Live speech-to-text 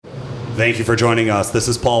Thank you for joining us. This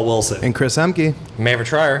is Paul Wilson. And Chris Emke. Maverick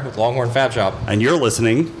Trier with Longhorn Fab Shop. And you're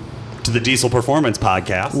listening to the Diesel Performance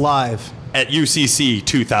Podcast. Live. At UCC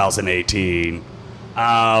 2018.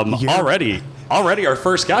 Already our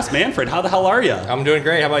first guest, Manfred. How the hell are you? I'm doing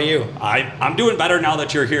great. How about you? I'm doing better now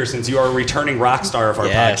that you're here since you are a returning rock star of our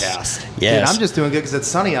podcast. Yes. Dude, I'm just doing good because it's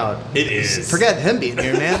sunny out. It is. Forget him being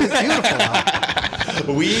here, man. It's beautiful out.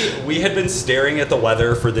 We had been staring at the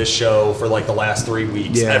weather for this show for like the last 3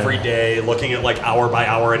 weeks. Yeah. Every day, looking at like hour by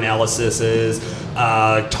hour analyses,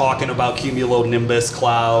 talking about cumulonimbus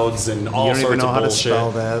clouds and all sorts of bullshit. You don't even know how to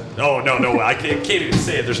spell that. Oh, no. I can't even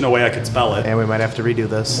say it. There's no way I could spell it. And we might have to redo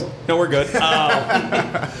this. No, we're good.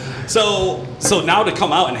 So now to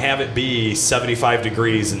come out and have it be 75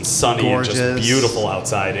 degrees and sunny Gorgeous. and just beautiful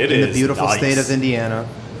outside. It In is the beautiful nice. state of Indiana.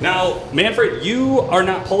 Now, Manfred, you are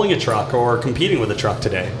not pulling a truck or competing with a truck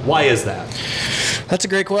today. Why is that? That's a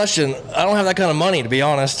great question. I don't have that kind of money, to be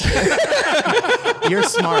honest. You're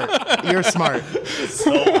smart. You're smart.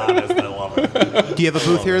 So honest, I love it. Do you have a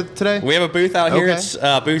booth here today? We have a booth out here. Okay. It's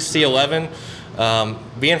booth C11.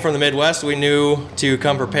 Being from the Midwest, we knew to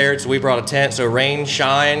come prepared, so we brought a tent. So rain,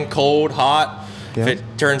 shine, cold, hot. Yeah. If it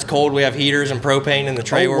turns cold, we have heaters and propane in the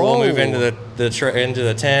tray where we'll move into into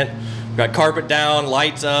the tent. We've got carpet down,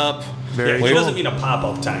 lights up. Very He cool. doesn't mean a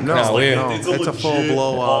pop-up tent. No, It's it's a full legit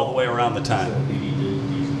blowout. all the way around the tent.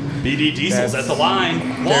 BD Diesel's That's at the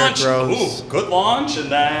line. Launch. gross. Ooh, good launch,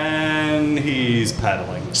 and then he's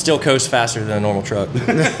pedaling. Still coast faster than a normal truck.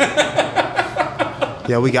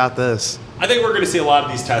 Yeah, we got this. I think we're going to see a lot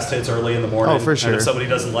of these test hits early in the morning. Oh, for sure. And if somebody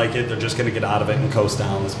doesn't like it, they're just going to get out of it and coast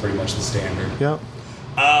down. That's pretty much the standard. Yep.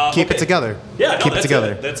 Keep it together. Yeah, no, Keep it that's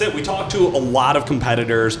together. That's it. We talked to a lot of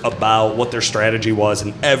competitors about what their strategy was,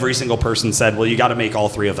 and every single person said, well, you got to make all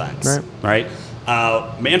three events. Right?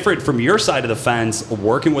 Manfred, from your side of the fence,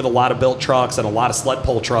 working with a lot of built trucks and a lot of sled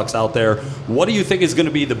pull trucks out there, what do you think is going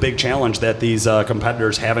to be the big challenge that these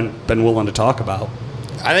competitors haven't been willing to talk about?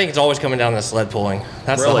 I think it's always coming down to sled pulling.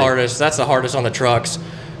 That's Really? the hardest. That's the hardest on the trucks.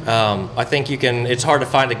 I think it's hard to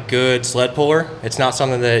find a good sled puller. It's not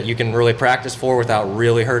something that you can really practice for without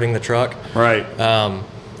really hurting the truck. Right.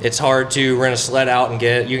 It's hard to rent a sled out and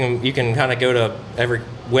get. You can kind of go to every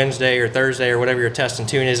Wednesday or Thursday or whatever your test and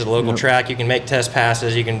tune is at a local track. You can make test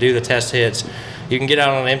passes. You can do the test hits. You can get out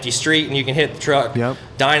on an empty street and you can hit the truck. Yep.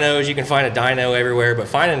 Dynos, you can find a dyno everywhere, but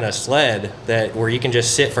finding a sled where you can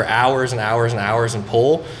just sit for hours and hours and hours and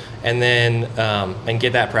pull, and then and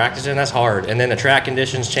get that practice in, that's hard. And then the track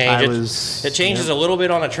conditions change. It changes a little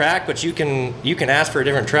bit on a track, but you can ask for a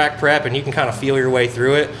different track prep and you can kind of feel your way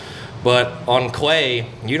through it. But on clay,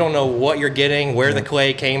 you don't know what you're getting, where the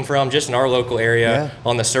clay came from, just in our local area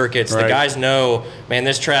on the circuits. Right. The guys know, man,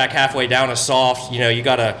 this track halfway down is soft. You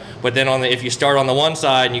gotta. But then if you start on the one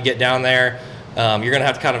side and you get down there, you're gonna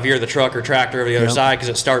have to kind of veer the truck or tractor over the other side because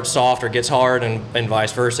it starts soft or gets hard, and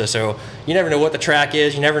vice versa. So you never know what the track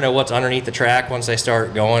is. You never know what's underneath the track once they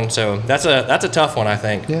start going. So that's a tough one, I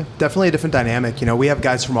think. Yeah, definitely a different dynamic. We have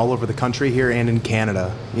guys from all over the country here and in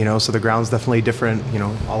Canada, so the ground's definitely different,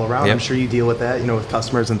 all around. Yep. I'm sure you deal with that, with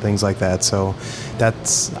customers and things like that. So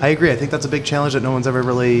I agree. I think that's a big challenge that no one's ever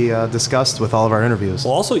really discussed with all of our interviews.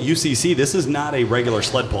 Well, also UCC, this is not a regular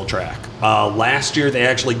sled pull track. Last year, they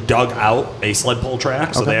actually dug out a sled pull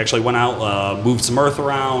track. So they actually went out, moved some earth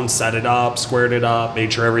around, set it up, squared it up,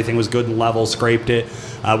 made sure everything was good and level, scraped it.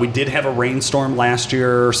 We did have a rainstorm last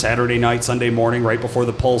year, Saturday night, Sunday morning, right before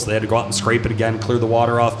the pulls. They had to go out and scrape it again, clear the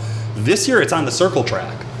water off. This year, it's on the circle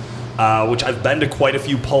track, which I've been to quite a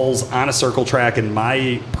few pulls on a circle track, and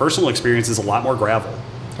my personal experience is a lot more gravel.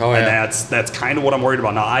 Oh, yeah. And that's kind of what I'm worried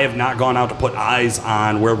about. Now, I have not gone out to put eyes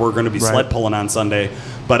on where we're going to be sled pulling on Sunday.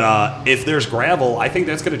 But if there's gravel, I think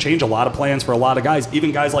that's going to change a lot of plans for a lot of guys.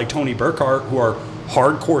 Even guys like Tony Burkhart, who are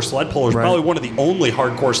hardcore sled pullers, probably one of the only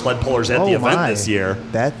hardcore sled pullers at the event this year.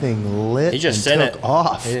 That thing lit. He just and sent took it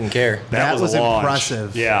off. He didn't care. That was a launch.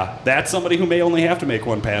 impressive. Yeah, that's somebody who may only have to make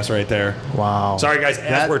one pass right there. Wow. Sorry, guys.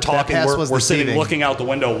 As we're talking, pass was we're sitting deceiving. looking out the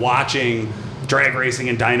window watching drag racing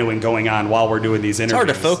and dynoing going on while we're doing these It's interviews. hard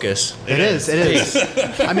to focus. It is.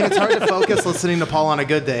 I mean, it's hard to focus listening to Paul on a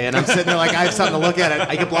good day, and I'm sitting there like I have something to look at.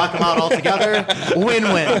 I can block them out altogether.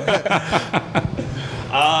 Win-win.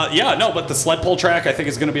 But the sled pull track I think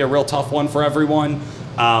is going to be a real tough one for everyone.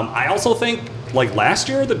 I also think, like last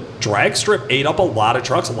year, the drag strip ate up a lot of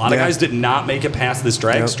trucks. A lot of guys did not make it past this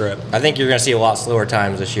drag strip. I think you're going to see a lot slower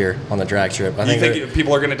times this year on the drag strip. You think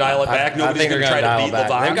people are going to dial it back? Nobody's going to try to beat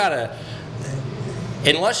Levon?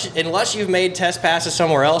 Unless you've made test passes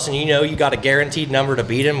somewhere else and you got a guaranteed number to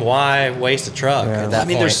beat him, why waste a truck at that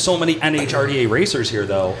point? There's so many NHRDA racers here,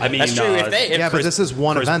 though. That's true. But this is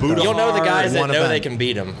one event, though. You'll know the guys that know they can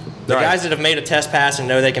beat him. The guys that have made a test pass and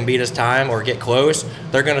know they can beat his time or get close,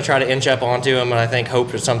 they're going to try to inch up onto him, and I think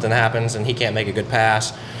hope that something happens and he can't make a good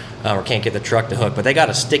pass or can't get the truck to hook. But they got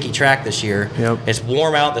a sticky track this year. Yep. It's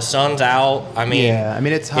warm out. The sun's out.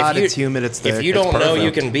 It's hot. It's humid. It's thick. If you don't know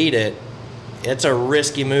you can beat it, it's a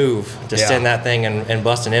risky move to send that thing and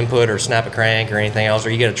bust an input or snap a crank or anything else,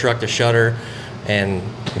 or you get a truck to shutter, and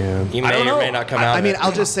you may or may not come out.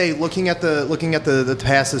 I'll just say, looking at the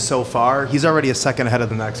passes so far, he's already a second ahead of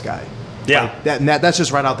the next guy. Yeah, that's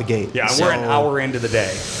just right out the gate. Yeah, we're an hour into the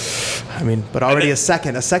day. But already a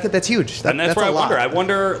second. That's huge. And that's where I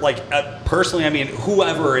wonder, personally,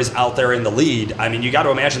 whoever is out there in the lead, you got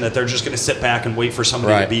to imagine that they're just going to sit back and wait for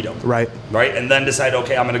somebody to beat them. Right. And then decide,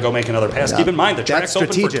 okay, I'm going to go make another pass. Yeah. Keep in mind, the track's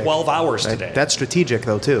open for 12 hours today. That's strategic,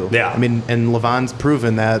 though, too. Yeah. And Levon's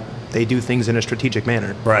proven that they do things in a strategic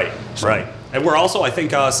manner. Right. And we're also, I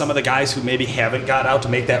think, some of the guys who maybe haven't got out to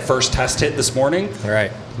make that first test hit this morning.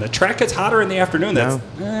 Right. The track gets hotter in the afternoon. That's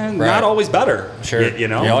not always better. Sure.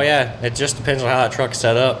 Oh, yeah. It just depends on how that truck's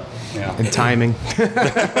set up. Yeah. And timing.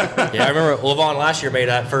 I remember Levon last year made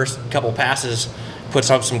that first couple passes, put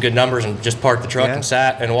up some good numbers, and just parked the truck and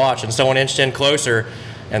sat and watched. And someone inched in closer,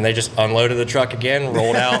 and they just unloaded the truck again,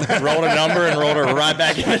 rolled out, rolled a number, and rolled her right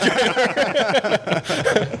back in the trailer.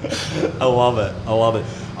 I love it.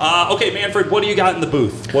 Okay, Manfred, what do you got in the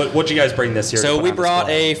booth? What you guys bring this year? So we brought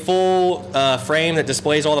a full frame that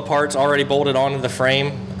displays all the parts already bolted onto the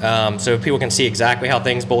frame, so people can see exactly how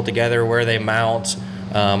things bolt together, where they mount,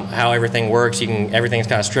 how everything works. Everything's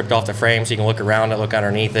kind of stripped off the frame, so you can look around it, look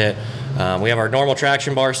underneath it. We have our normal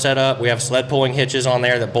traction bar set up. We have sled pulling hitches on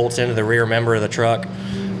there that bolts into the rear member of the truck.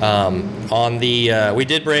 We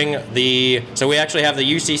did bring so we actually have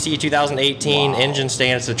the UCC 2018 engine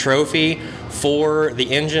stand. It's a trophy for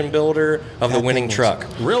the engine builder of the winning truck.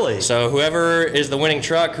 Really? So whoever is the winning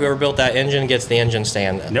truck, whoever built that engine gets the engine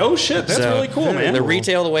stand. No shit, that's really cool, man. The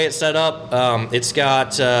retail, the way it's set up, it's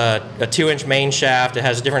got a 2-inch main shaft. It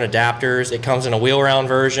has different adapters. It comes in a wheel round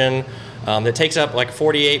version. That takes up like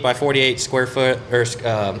 48 by 48 square foot or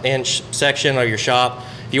inch section of your shop.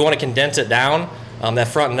 If you want to condense it down, that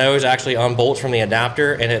front nose actually unbolts from the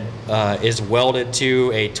adapter, and it is welded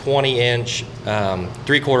to a 20-inch,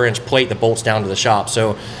 3/4-inch plate that bolts down to the shop.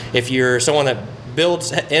 So if you're someone that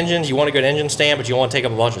builds engines, you want a good engine stand, but you want to take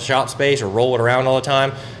up a bunch of shop space or roll it around all the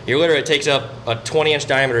time, it takes up a 20-inch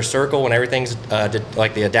diameter circle when everything's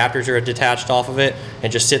like the adapters are detached off of it,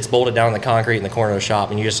 and just sits bolted down in the concrete in the corner of the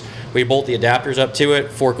shop. And we bolt the adapters up to it,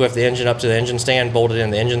 forklift the engine up to the engine stand, bolt it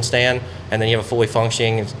in the engine stand, and then you have a fully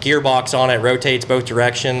functioning gearbox on it, rotates both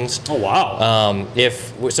directions. Oh wow!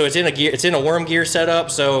 It's in a worm gear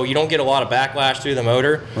setup, so you don't get a lot of backlash through the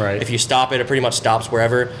motor. Right. If you stop it, it pretty much stops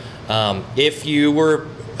wherever. If you were,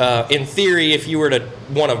 in theory, if you were to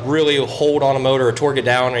want to really hold on a motor or torque it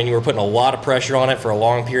down, and you were putting a lot of pressure on it for a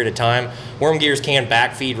long period of time, worm gears can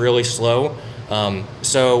backfeed really slow.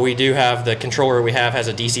 So we do have the controller we have has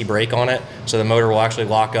a DC brake on it, so the motor will actually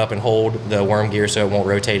lock up and hold the worm gear so it won't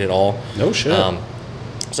rotate at all. No shit.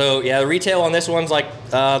 The retail on this one's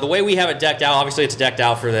the way we have it decked out. Obviously, it's decked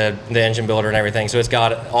out for the engine builder and everything, so it's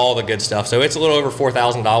got all the good stuff. So it's a little over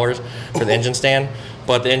 $4,000 for the engine stand,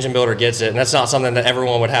 but the engine builder gets it, and that's not something that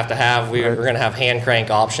everyone would have to have. We're going to have hand crank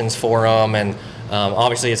options for them, and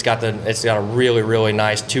obviously it's got a really, really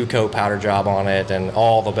nice 2-coat powder job on it, and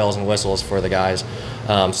all the bells and whistles for the guys.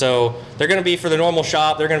 So they're going to be, for the normal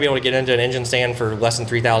shop, they're going to be able to get into an engine stand for less than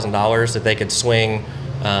 $3,000 that they could swing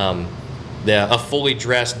a fully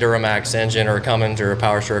dressed Duramax engine or a Cummins or a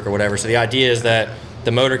Power Stroke or whatever. So the idea is that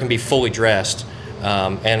the motor can be fully dressed.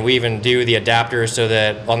 And we even do the adapters so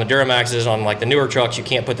that on the Duramaxes, on like the newer trucks, you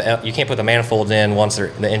can't put the manifolds in once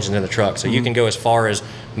the engine's in the truck. So you can go as far as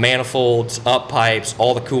manifolds, up pipes,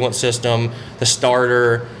 all the coolant system, the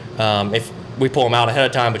starter. If we pull them out ahead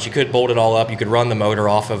of time, but you could bolt it all up. You could run the motor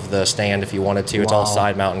off of the stand if you wanted to. It's all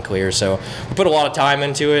side mount and clear. So we put a lot of time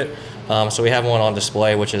into it. So we have one on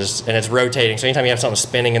display, and it's rotating. So anytime you have something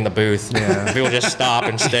spinning in the booth, people just stop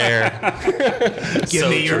and stare. Give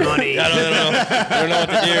me your money. I don't know what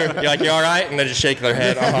to do. You're like, you all right? And they just shake their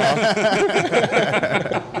head.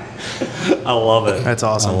 I love it. That's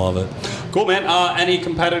awesome. I love it. Cool, man. Any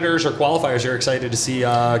competitors or qualifiers you're excited to see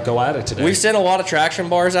go at it today? We've sent a lot of traction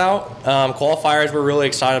bars out. Qualifiers we're really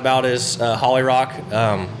excited about is Holly Rock.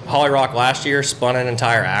 Holly Rock last year spun an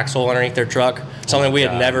entire axle underneath their truck, something we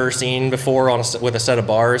had never seen before with a set of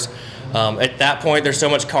bars. At that point, there's so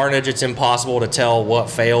much carnage, it's impossible to tell what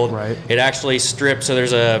failed. Right. It actually stripped, so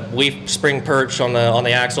there's a leaf spring perch on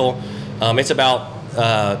the axle. It's about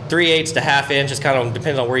 3/8 to ½ inch. It kind of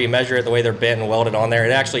depends on where you measure it, the way they're bent and welded on there.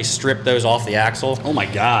 It actually stripped those off the axle. Oh my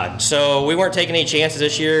God. So we weren't taking any chances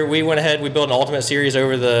this year. We went ahead, we built an Ultimate Series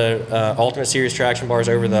over the Ultimate Series traction bars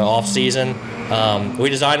over the off season. We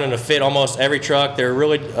designed them to fit almost every truck. They're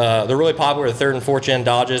really popular with 3rd and 4th gen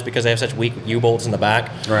Dodges because they have such weak U-bolts in the back.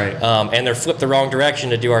 Right. And they're flipped the wrong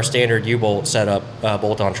direction to do our standard U-bolt setup,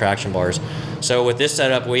 bolt-on traction bars. So with this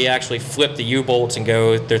setup, we actually flip the U-bolts and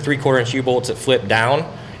go, they're 3/4 inch U-bolts that flip down,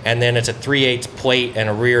 and then it's a 3/8 plate and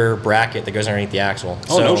a rear bracket that goes underneath the axle.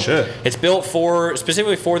 Oh, so no shit. It's built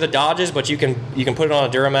specifically for the Dodges, but you can put it on a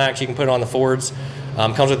Duramax, you can put it on the Fords.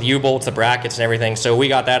 Comes with the U-bolts, the brackets, and everything. So we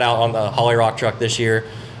got that out on the Holly Rock truck this year.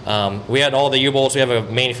 We had all the U-bolts. We have a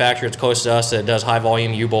manufacturer that's close to us that does high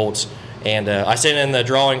volume U-bolts. And I sent in the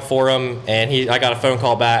drawing for him, and I got a phone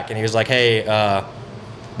call back, and he was like, "Hey,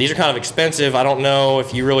 these are kind of expensive. I don't know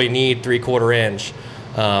if you really need 3/4 inch."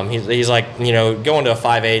 He's like, going to a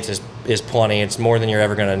 5/8 is plenty. It's more than you're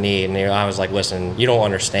ever going to need. And I was like, listen, you don't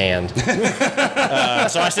understand.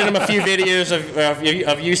 So I sent him a few videos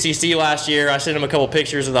of UCC last year. I sent him a couple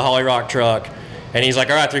pictures of the Holly Rock truck. And he's like,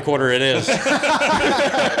 all right, 3/4 it is.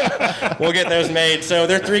 We'll get those made. So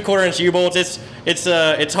they're 3/4 inch U-bolts.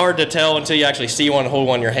 It's hard to tell until you actually see one, hold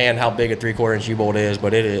one in your hand, how big a 3/4 inch U-bolt is.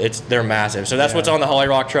 But they're massive. So that's what's on the Holly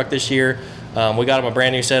Rock truck this year. We got him a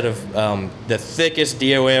brand new set of the thickest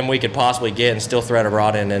DOM we could possibly get and still thread a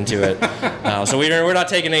rod end into it. So we're not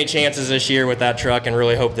taking any chances this year with that truck, and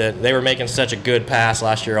really hope that they were making such a good pass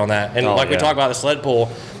last year on that. And we talked about the sled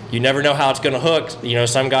pull, you never know how it's going to hook.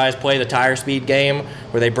 Some guys play the tire speed game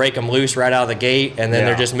where they break them loose right out of the gate, and then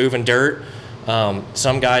they're just moving dirt.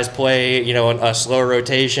 Some guys play, a slower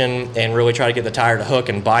rotation and really try to get the tire to hook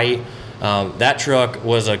and bite. That truck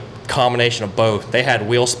was a combination of both. They had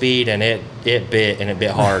wheel speed, and it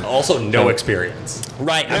bit hard. Also, no experience.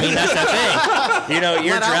 Right. I mean, that's the thing.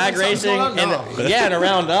 You're drag racing, and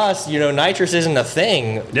around us, nitrous isn't a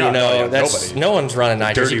thing. Nobody. No one's running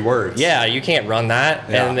nitrous. Dirty words. Yeah, you can't run that.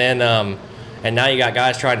 Yeah. And then, and now you got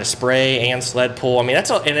guys trying to spray and sled pull. I mean, that's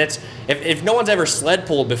all. And it's if no one's ever sled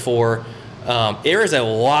pulled before. There is a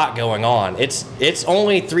lot going on. It's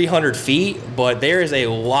only 300 feet, but there is a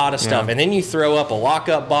lot of stuff. And then you throw up a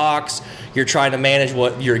lockup box. You're trying to manage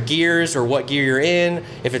what your gears or what gear you're in.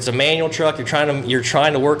 If it's a manual truck, you're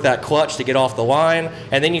trying to work that clutch to get off the line,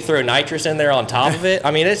 and then you throw nitrous in there on top of it.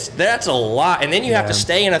 I mean, that's a lot. And then you have to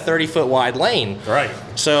stay in a 30-foot wide lane. Right.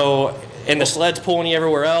 So, and the sled's pulling you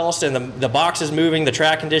everywhere else, and the box is moving, the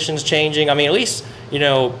track conditions changing. I mean, at least in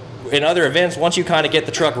other events, once you kind of get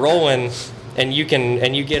the truck rolling and you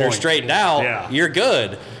get her straightened out, you're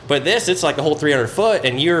good. But it's like the whole 300 foot,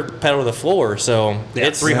 and you're pedal to the floor. So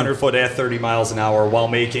it's 300 foot at 30 miles an hour while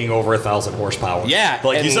making over 1,000 horsepower. Yeah,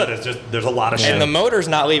 but like you said, there's a lot of shit. And the motor's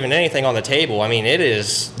not leaving anything on the table. I mean,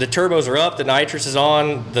 the turbos are up, the nitrous is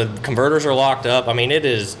on, the converters are locked up. I mean,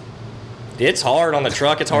 it's hard on the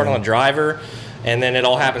truck, it's hard on the driver. And then it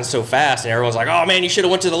all happens so fast, and everyone's like, "Oh man, you should have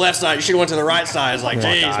went to the left side. You should have went to the right side." It's like,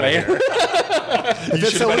 "Jeez, man." If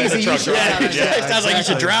it's so easy, you should. It sounds like you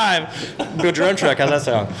should drive. Build your own truck. How's that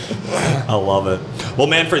sound? I love it. Well,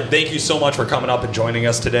 Manfred, thank you so much for coming up and joining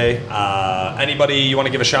us today. Anybody you want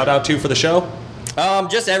to give a shout out to for the show?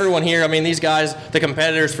 Just everyone here. I mean, these guys, the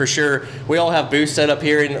competitors for sure. We all have booths set up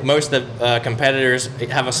here, and most of the competitors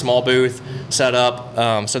have a small booth set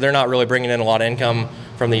up, so they're not really bringing in a lot of income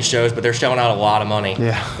from these shows, but they're shelling out a lot of money.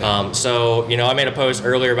 Yeah. So, I made a post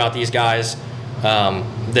earlier about these guys,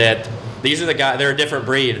 that these are the guys, they're a different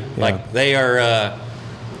breed. Yeah. Like, they are,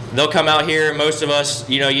 they'll come out here, most of us,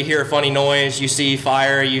 you hear a funny noise, you see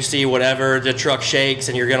fire, you see whatever, the truck shakes,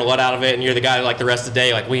 and you're going to let out of it, and you're the guy like the rest of the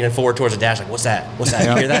day, like leaning forward towards the dash, like, what's that? What's that?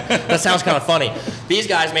 You hear that? That sounds kind of funny. These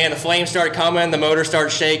guys, man, the flames start coming, the motor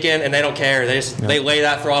starts shaking, and they don't care. They lay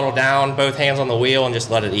that throttle down, both hands on the wheel, and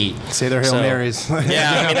just let it eat. Say their Hail Marys.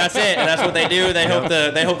 Yeah, I mean, that's it, and that's what they do. They hope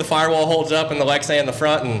the firewall holds up and the Lexan in the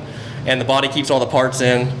front, and the body keeps all the parts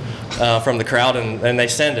in. From the crowd, and they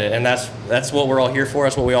send it, and that's what we're all here for.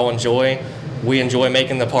 That's what we all enjoy. We enjoy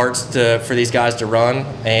making the parts for these guys to run,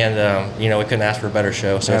 and we couldn't ask for a better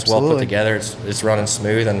show. So It's well put together. It's running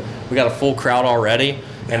smooth, and we got a full crowd already.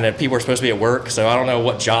 And the people are supposed to be at work, so I don't know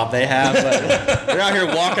what job they have, but they're out here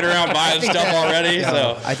walking around buying stuff already. Yeah.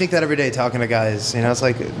 So I think that every day talking to guys, it's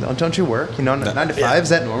like, don't you work? 9 to 5, is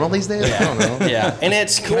that normal these days? Yeah. I don't know. Yeah, and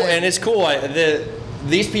it's cool.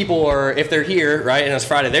 these people are, if they're here, right, and it's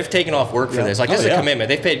Friday, they've taken off work for this. Like, this is a commitment.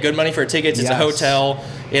 They've paid good money for tickets. It's a hotel.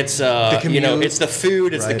 It's it's the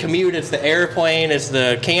food. It's the commute. It's the airplane. It's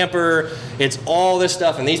the camper. It's all this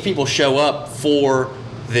stuff, and these people show up for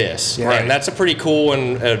this. Yeah. And that's a pretty cool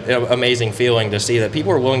and amazing feeling to see that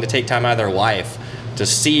people are willing to take time out of their life to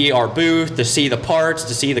see our booth, to see the parts,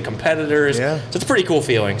 to see the competitors. Yeah. So it's a pretty cool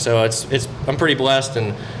feeling. So I'm pretty blessed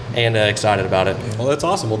and excited about it. Well, that's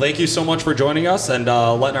awesome. Well, thank you so much for joining us and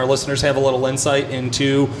letting our listeners have a little insight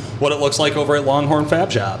into what it looks like over at Longhorn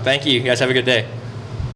Fab Shop. Thank you. You guys have a good day.